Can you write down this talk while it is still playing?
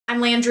I'm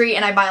Landry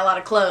and I buy a lot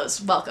of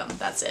clothes. Welcome,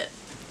 that's it.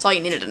 That's all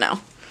you needed to know.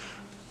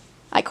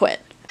 I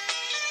quit.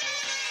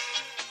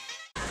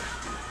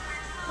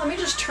 Let me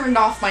just turn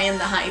off my In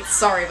the Heights,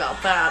 sorry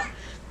about that.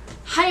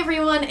 Hi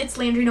everyone, it's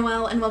Landry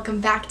Noel and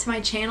welcome back to my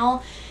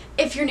channel.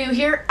 If you're new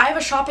here, I have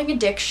a shopping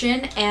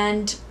addiction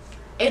and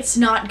it's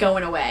not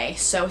going away,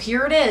 so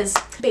here it is.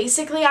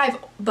 Basically, I've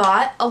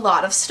bought a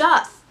lot of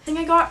stuff. The thing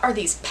I got are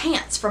these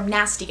pants from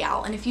Nasty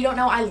Gal, and if you don't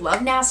know, I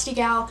love Nasty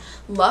Gal,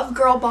 love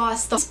Girl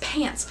Boss. Those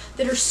pants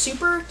that are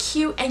super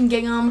cute and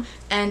gingham,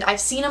 and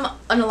I've seen them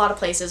in a lot of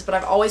places, but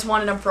I've always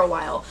wanted them for a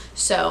while,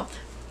 so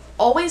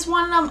always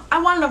wanted them.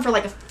 I wanted them for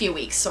like a few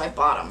weeks, so I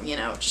bought them, you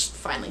know, just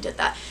finally did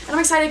that. And I'm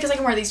excited because I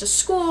can wear these to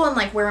school and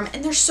like wear them,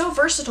 and they're so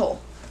versatile.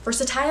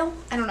 Versatile?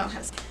 I don't know how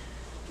to say.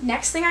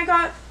 Next thing I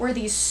got were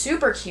these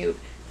super cute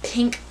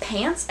pink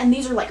pants, and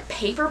these are like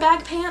paper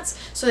bag pants,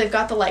 so they've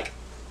got the like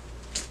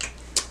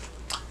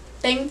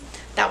thing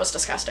that was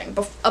disgusting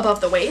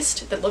above the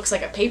waist that looks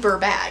like a paper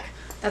bag.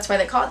 That's why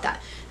they call it that.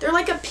 They're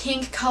like a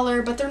pink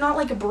color, but they're not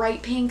like a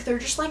bright pink. They're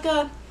just like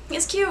a,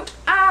 it's cute.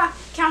 Ah,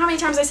 count how many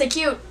times I say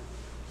cute.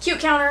 Cute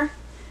counter.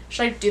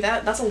 Should I do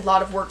that? That's a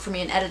lot of work for me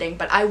in editing,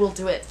 but I will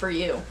do it for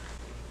you.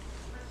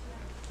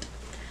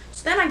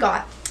 So then I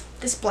got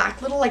this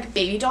black little like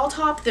baby doll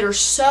top that are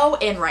so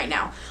in right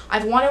now.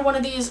 I've wanted one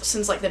of these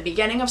since like the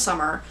beginning of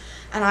summer,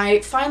 and I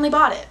finally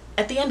bought it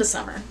at the end of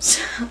summer.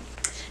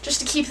 Just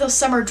to keep those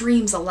summer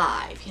dreams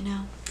alive, you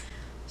know?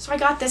 So I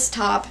got this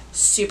top,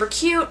 super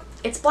cute.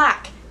 It's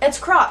black, it's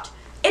cropped,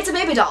 it's a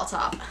baby doll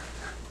top.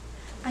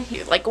 I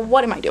hate it, like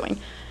what am I doing?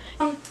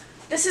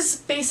 This is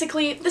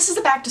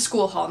the back to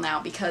school haul now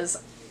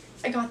because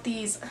I got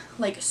these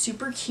like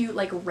super cute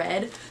like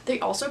red. They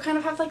also kind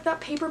of have like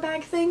that paper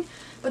bag thing,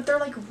 but they're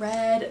like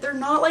red. They're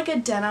not like a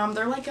denim.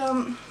 They're like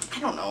I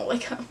don't know,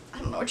 like I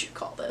don't know what you'd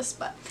call this,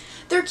 but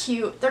they're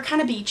cute. They're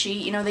kind of beachy,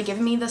 you know, they give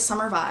me the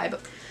summer vibe.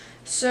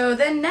 So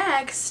then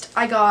next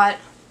I got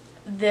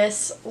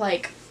this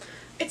like,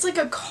 it's like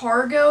a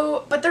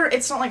cargo, but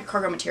it's not like a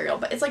cargo material,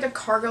 but it's like a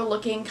cargo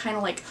looking kind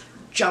of like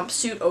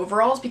jumpsuit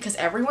overalls, because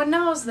everyone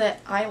knows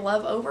that I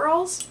love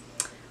overalls,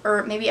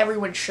 or maybe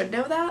everyone should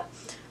know that.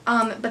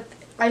 But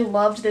I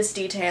loved this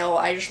detail.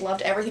 I just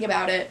loved everything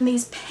about it. And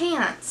these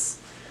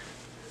pants,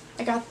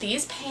 I got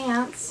these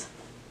pants.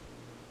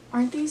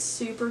 Aren't these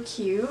super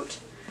cute?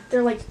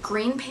 They're like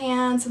green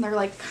pants, and they're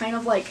like kind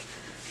of like,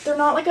 they're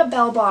not like a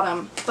bell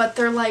bottom, but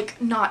they're like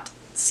not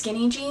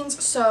skinny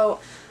jeans, so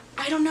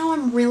I don't know,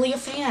 I'm really a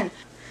fan.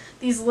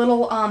 These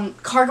little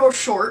cargo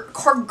shorts.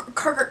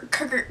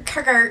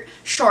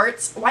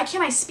 Why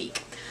can't I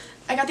speak?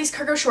 I got these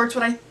cargo shorts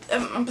when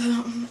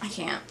I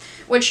can't.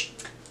 Which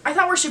I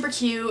thought were super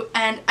cute,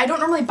 and I don't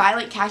normally buy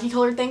like khaki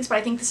colored things, but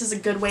I think this is a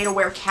good way to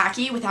wear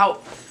khaki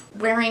without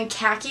wearing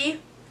khaki.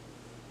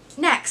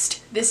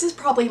 Next, this is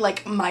probably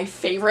like my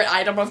favorite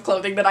item of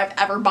clothing that I've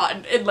ever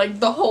bought in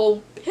like the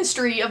whole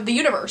history of the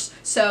universe.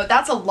 So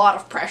that's a lot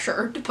of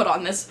pressure to put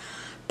on this,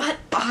 but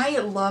I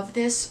love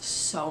this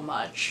so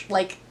much.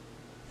 Like,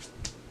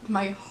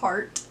 my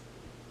heart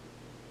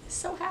is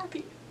so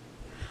happy.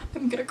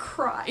 I'm gonna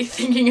cry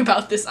thinking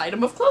about this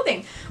item of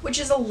clothing, which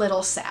is a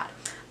little sad.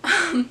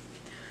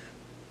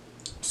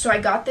 So I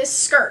got this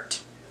skirt,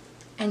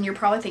 and you're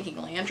probably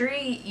thinking,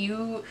 Landry,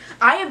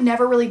 I have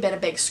never really been a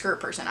big skirt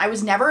person. I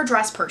was never a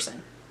dress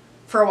person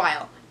for a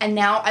while, and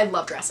now I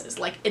love dresses.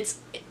 Like,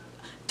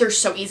 they're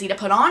so easy to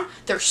put on,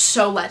 they're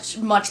so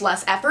much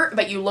less effort,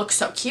 but you look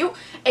so cute.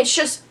 It's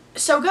just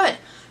so good.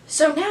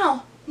 So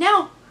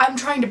now I'm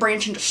trying to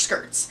branch into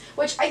skirts,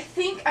 which I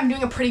think I'm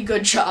doing a pretty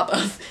good job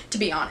of, to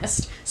be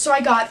honest. So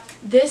I got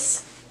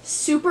this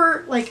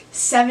super like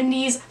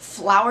 70s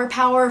flower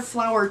power,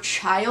 flower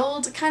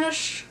child kind of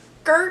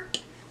skirt.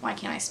 Why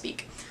can't I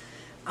speak?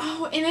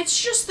 Oh, and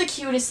it's just the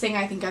cutest thing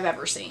I think I've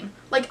ever seen.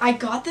 Like, I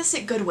got this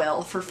at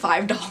Goodwill for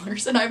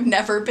 $5 and I've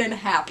never been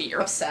happier.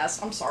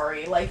 Obsessed, I'm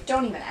sorry, like,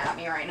 don't even at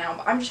me right now,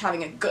 but I'm just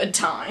having a good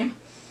time.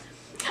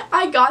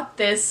 I got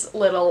this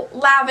little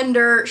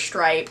lavender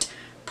striped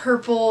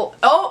purple,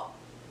 oh,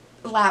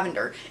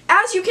 lavender.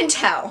 As you can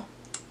tell,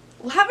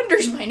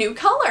 lavender's my new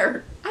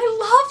color. I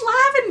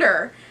love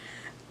lavender.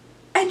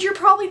 And you're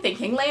probably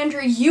thinking,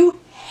 Landry, you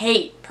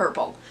hate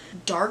purple.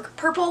 Dark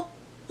purple?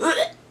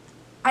 Ugh.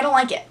 I don't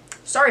like it.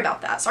 Sorry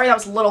about that. Sorry that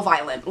was a little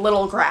violent, a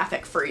little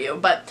graphic for you,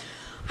 but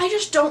I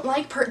just don't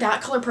like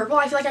that color purple.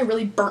 I feel like I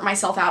really burnt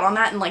myself out on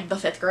that in like the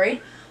 5th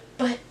grade.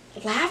 But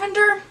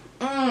lavender,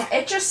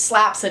 it just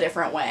slaps a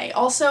different way.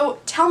 Also,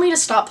 tell me to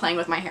stop playing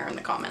with my hair in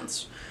the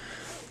comments.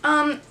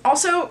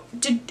 Also,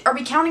 are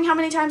we counting how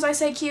many times I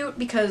say cute?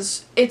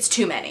 Because it's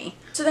too many.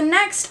 So then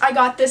next, I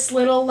got this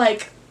little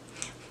like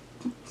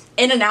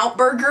In-N-Out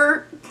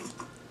burger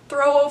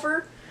throw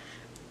over.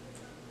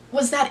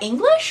 Was that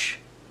English?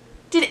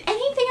 Did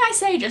anything I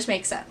say just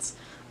make sense?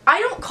 I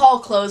don't call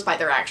clothes by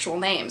their actual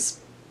names.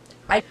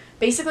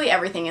 Basically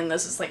everything in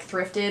this is like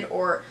thrifted,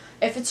 or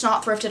if it's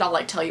not thrifted, I'll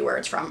like tell you where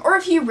it's from. Or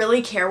if you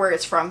really care where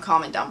it's from,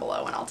 comment down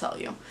below and I'll tell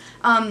you.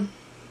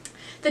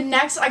 The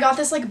next, I got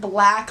this like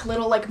black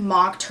little like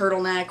mock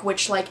turtleneck,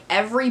 which like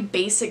every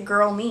basic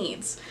girl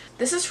needs.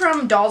 This is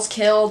from Doll's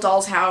Kill,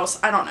 Doll's House,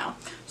 I don't know.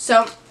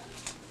 So,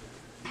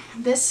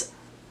 this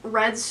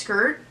red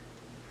skirt,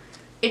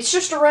 it's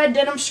just a red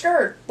denim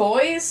skirt,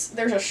 boys.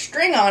 There's a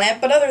string on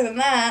it, but other than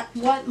that,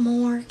 what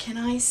more can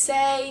I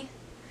say?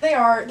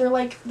 They're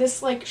like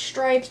this like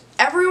striped.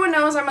 Everyone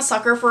knows I'm a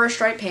sucker for a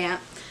striped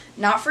pant.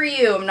 Not for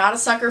you. I'm not a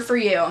sucker for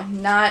you.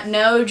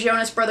 No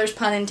Jonas Brothers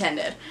pun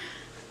intended.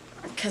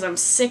 Because I'm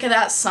sick of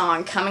that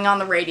song coming on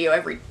the radio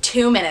every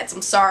 2 minutes.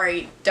 I'm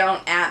sorry,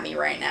 don't at me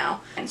right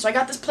now. And so I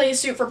got this play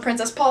suit from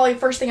Princess Polly.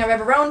 First thing I've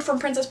ever owned from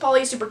Princess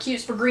Polly. Super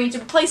cute, super green,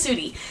 super play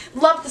suity.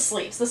 Love the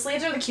sleeves. The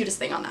sleeves are the cutest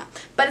thing on that.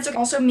 But it's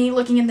also me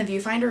looking in the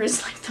viewfinder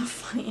is like the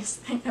funniest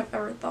thing I've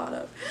ever thought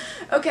of.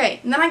 Okay,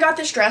 and then I got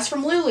this dress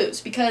from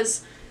Lulu's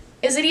because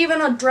is it even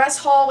a dress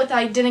haul with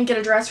I didn't get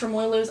a dress from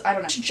Lulu's? I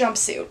don't know.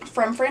 Jumpsuit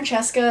from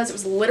Francesca's. It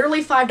was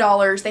literally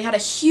 $5. They had a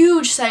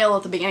huge sale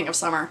at the beginning of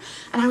summer,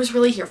 and I was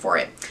really here for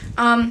it.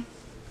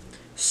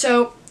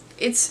 So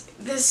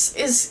this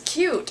is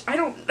cute. I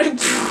don't,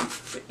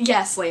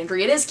 yes,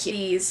 Landry, it is cute.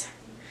 These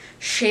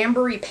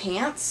chambray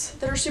pants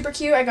that are super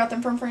cute. I got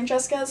them from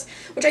Francesca's,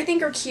 which I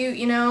think are cute,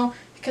 you know,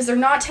 because they're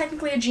not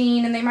technically a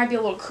jean, and they might be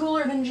a little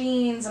cooler than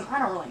jeans, and I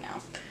don't really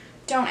know.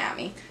 Don't at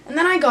me. And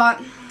then I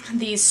got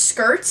these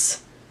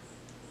skirts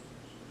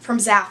from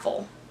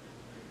Zaful.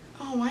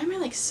 Oh, why am I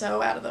like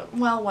so out of the,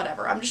 well,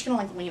 whatever. I'm just gonna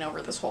like lean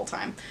over this whole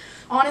time.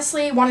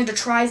 Honestly, wanted to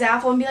try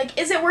Zaful and be like,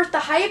 is it worth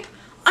the hype?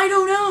 I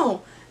don't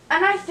know.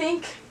 And I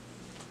think,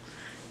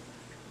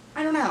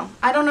 I don't know.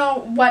 I don't know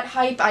what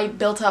hype I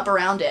built up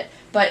around it,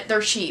 but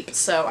they're cheap,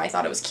 so I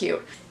thought it was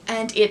cute.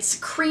 And it's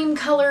cream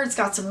colored, it's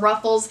got some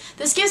ruffles.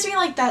 This gives me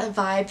like that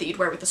vibe that you'd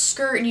wear with a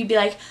skirt and you'd be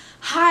like,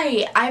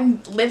 hi, I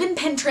live in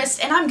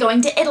Pinterest and I'm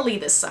going to Italy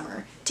this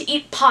summer to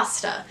eat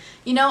pasta,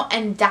 you know,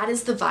 and that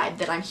is the vibe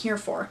that I'm here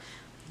for,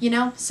 you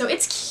know? So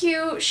it's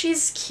cute,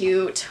 she's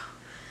cute.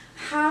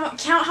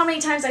 Count how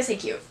many times I say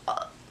cute.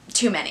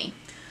 Too many.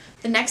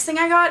 The next thing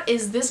I got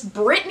is this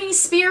Britney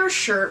Spears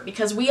shirt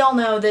because we all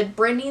know that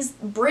Britney's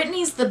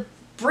the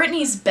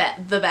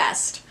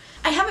best.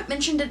 I haven't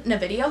mentioned it in a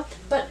video,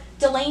 but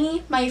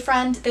Delaney, my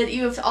friend that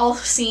you have all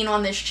seen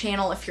on this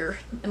channel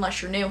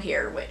unless you're new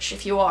here, which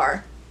if you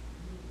are,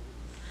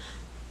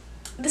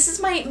 this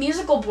is my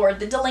musical board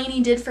that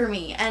Delaney did for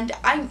me, and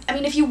I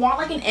mean, if you want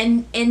like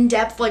an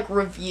in-depth like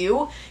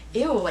review,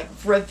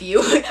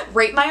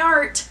 rate my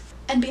art,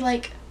 and be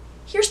like,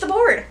 here's the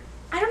board.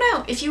 I don't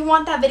know, if you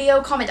want that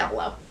video, comment down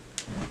below.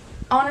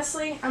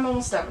 Honestly, I'm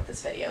almost done with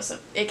this video, so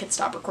it can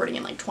stop recording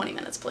in like 20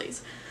 minutes,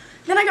 please.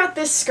 Then I got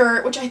this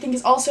skirt, which I think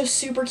is also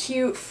super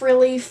cute,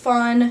 frilly,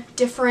 fun,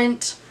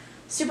 different,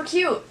 super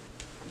cute.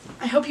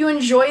 I hope you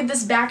enjoyed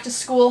this back to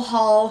school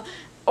haul,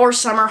 or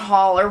summer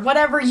haul, or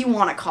whatever you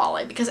want to call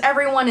it, because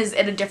everyone is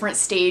at a different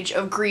stage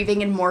of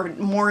grieving and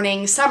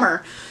mourning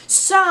summer.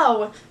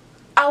 So,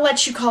 I'll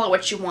let you call it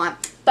what you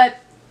want, but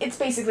it's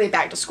basically a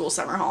back to school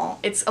summer haul.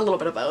 It's a little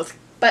bit of both.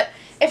 But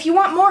if you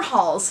want more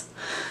hauls,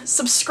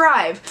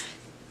 subscribe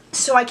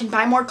so I can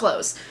buy more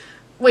clothes,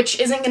 which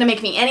isn't going to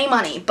make me any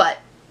money, but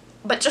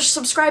just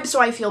subscribe so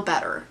I feel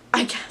better,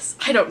 I guess.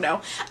 I don't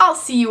know. I'll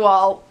see you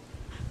all.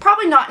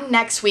 Probably not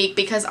next week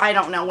because I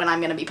don't know when I'm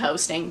going to be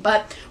posting,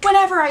 but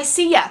whenever I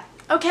see ya.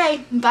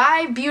 Okay,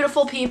 bye,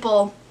 beautiful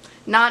people.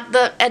 Not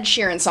the Ed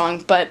Sheeran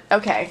song, but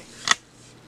okay.